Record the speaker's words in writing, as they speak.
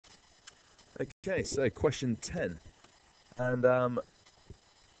Okay, so question 10. And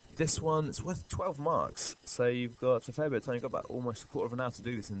this one, it's worth 12 marks. So you've got a fair bit of time. You've got about almost a quarter of an hour to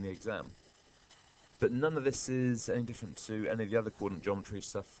do this in the exam. But none of this is any different to any of the other coordinate geometry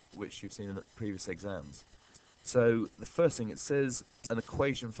stuff which you've seen in previous exams. So the first thing, it says an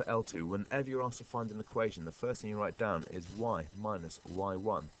equation for L2. Whenever you're asked to find an equation, the first thing you write down is y minus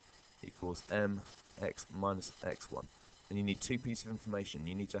y1 equals mx minus x1. And you need two pieces of information.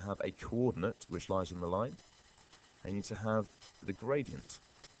 You need to have a coordinate, which lies on the line, and you need to have the gradient.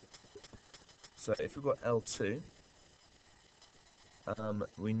 So if we've got L2,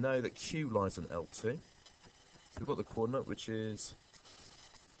 we know that Q lies on L2. We've got the coordinate, which is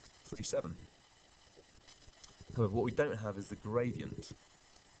 37. However, what we don't have is the gradient.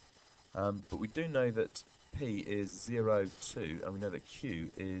 But we do know that P is 0, 2, and we know that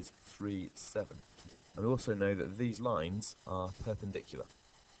Q is 3, 7. And we also know that these lines are perpendicular.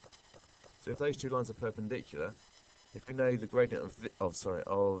 So if those two lines are perpendicular, if we know the gradient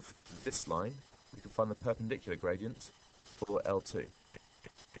of this line, we can find the perpendicular gradient for L2.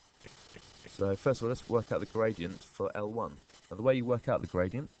 So first of all, let's work out the gradient for L1. Now the way you work out the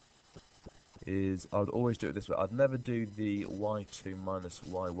gradient is, I would always do it this way. I'd never do the y2 minus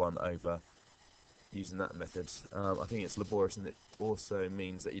y1 over using that method. I think it's laborious, and it also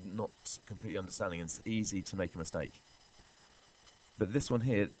means that you're not completely understanding, and it's easy to make a mistake. But this one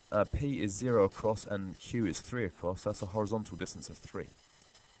here, P is 0 across and Q is 3 across. That's a horizontal distance of 3.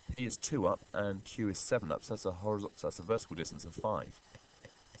 P is 2 up and Q is 7 up. So that's a vertical distance of 5.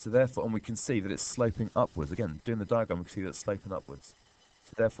 So therefore, and we can see that it's sloping upwards. Again, doing the diagram, we can see that it's sloping upwards.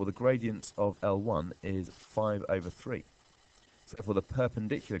 So therefore, the gradient of L1 is 5 over 3. So therefore, the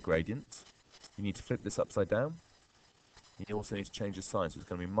perpendicular gradient, you need to flip this upside down. You also need to change the sign, so it's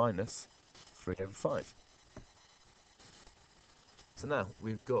going to be minus 3 over 5. So now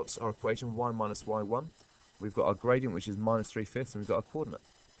we've got our equation y minus y1. We've got our gradient, which is minus 3/5, and we've got our coordinate.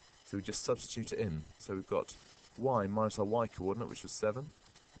 So we just substitute it in. So we've got y minus our y coordinate, which was 7,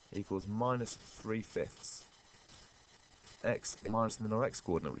 equals minus 3/5. X minus our x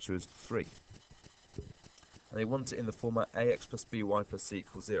coordinate, which was 3. And they want it in the format ax plus by plus c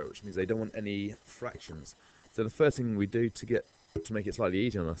equals 0, which means they don't want any fractions. So the first thing we do to make it slightly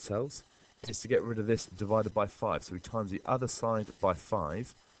easier on ourselves is to get rid of this divided by 5. So we times the other side by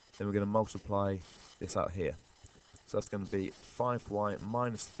 5, then we're going to multiply this out here. So that's going to be 5y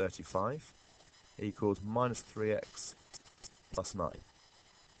minus 35 equals minus 3x plus 9.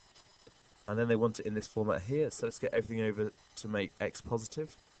 And then they want it in this format here, so let's get everything over to make x positive.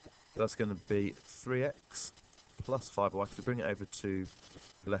 So that's going to be 3x plus 5y. If we bring it over to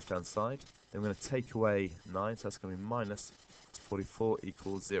the left-hand side, then we're going to take away 9, so that's going to be minus 44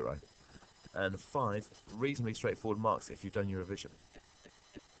 equals 0. And 5, reasonably straightforward marks if you've done your revision.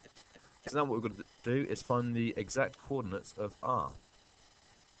 So now what we've got to do is find the exact coordinates of R.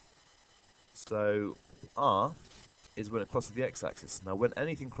 So R is when it crosses the x-axis. Now when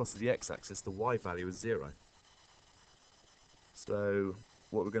anything crosses the x-axis, the y value is 0. So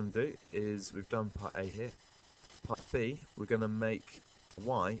what we're going to do is, we've done part A here. Part B, we're going to make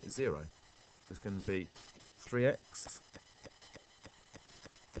y 0. It's going to be 3x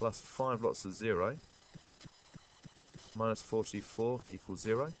plus 5 lots of 0 minus 44 equals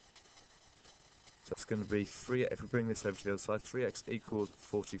 0. So that's going to be 3, if we bring this over to the other side, 3x equals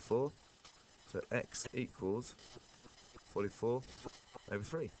 44. So x equals 44 over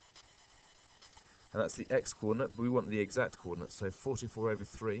 3. And that's the x coordinate, but we want the exact coordinate. So 44 over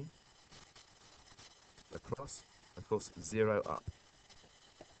 3 across, of course, 0 up.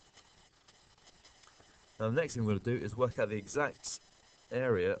 Now the next thing we're going to do is work out the exact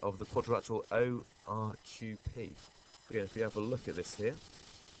area of the quadrilateral ORQP. Again, if we have a look at this here,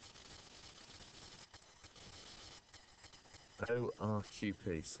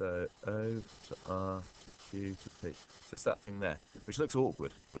 ORQP, so O to R, Q to P. So it's that thing there, which looks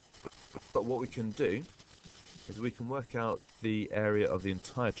awkward. But what we can do is we can work out the area of the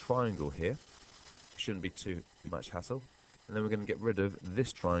entire triangle here. Shouldn't be too much hassle. And then we're going to get rid of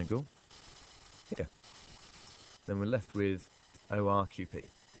this triangle here. Then we're left with ORQP.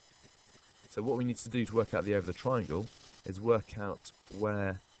 So what we need to do to work out the area of the triangle is work out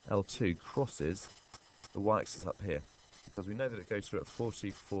where L2 crosses the y-axis up here. Because we know that it goes through at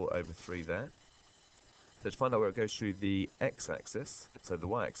 44 over 3 there. So to find out where it goes through the x-axis, so the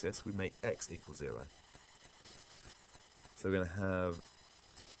y-axis, we make x equal 0. So we're going to have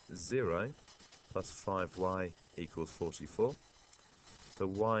 0 plus 5y equals 44. So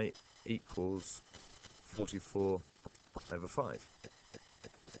y equals 44 over 5.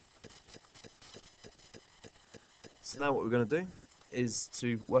 So now what we're going to do is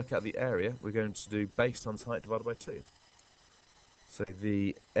to work out the area, we're going to do base times height divided by 2. So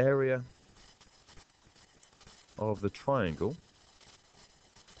the area of the triangle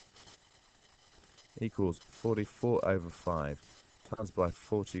equals 44 over 5 times by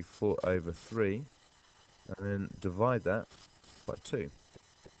 44 over 3, and then divide that by 2.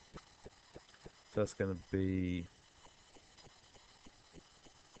 So that's going to be,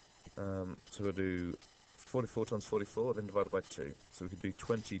 so we'll do 44 times 44, then divided by 2. So we could do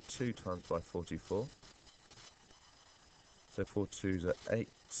 22 times by 44. So 4 2s are 8,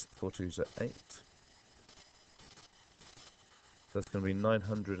 4 2s are 8. So that's going to be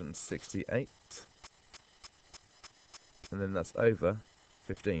 968. And then that's over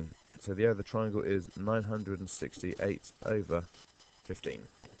 15. So the area of the triangle is 968 over 15.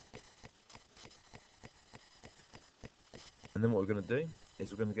 And then what we're going to do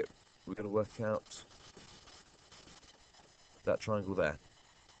is we're going to work out that triangle there.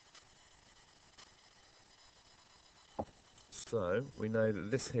 So we know that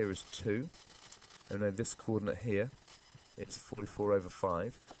this here is 2, and we know this coordinate here is 44 over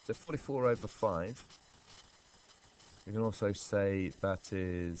 5. So 44 over 5, we can also say that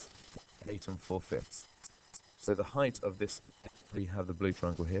is 8 4/5. So the height of this, we have the blue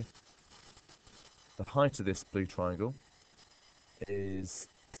triangle here. The height of this blue triangle is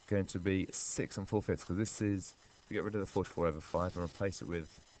going to be 6 4/5, because this is, we get rid of the 44 over 5 and replace it with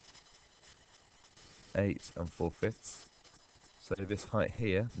 8 4/5. So this height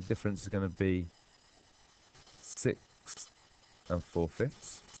here, the difference is going to be 6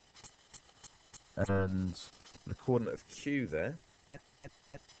 4/5. And the coordinate of Q there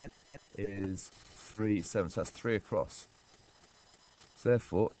is 3 7, so that's 3 across. So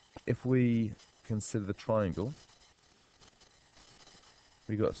therefore, if we consider the triangle,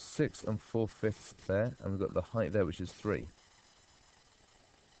 we've got 6 4/5 there, and we've got the height there, which is 3.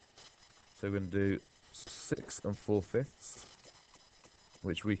 So we're going to do 6 4/5,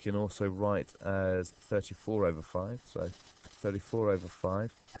 which we can also write as 34 over 5. So 34 over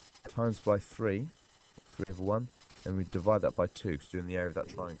 5 times by 3, 3 over 1, and we divide that by 2, because we're doing the area of that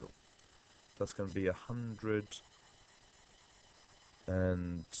triangle. That's going to be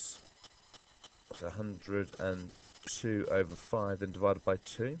 102 over 5, then divided by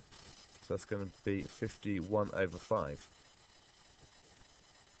 2. So that's going to be 51 over 5.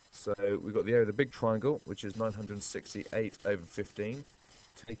 So we've got the area of the big triangle, which is 968 over 15.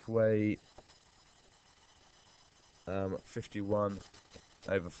 Take away 51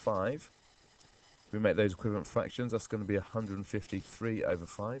 over 5. If we make those equivalent fractions, that's going to be 153 over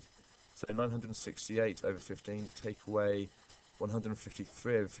 5. So 968 over 15, take away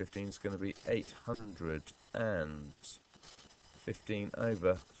 153 over 15 is going to be 815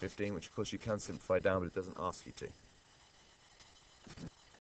 over 15, which of course you can simplify down, but it doesn't ask you to.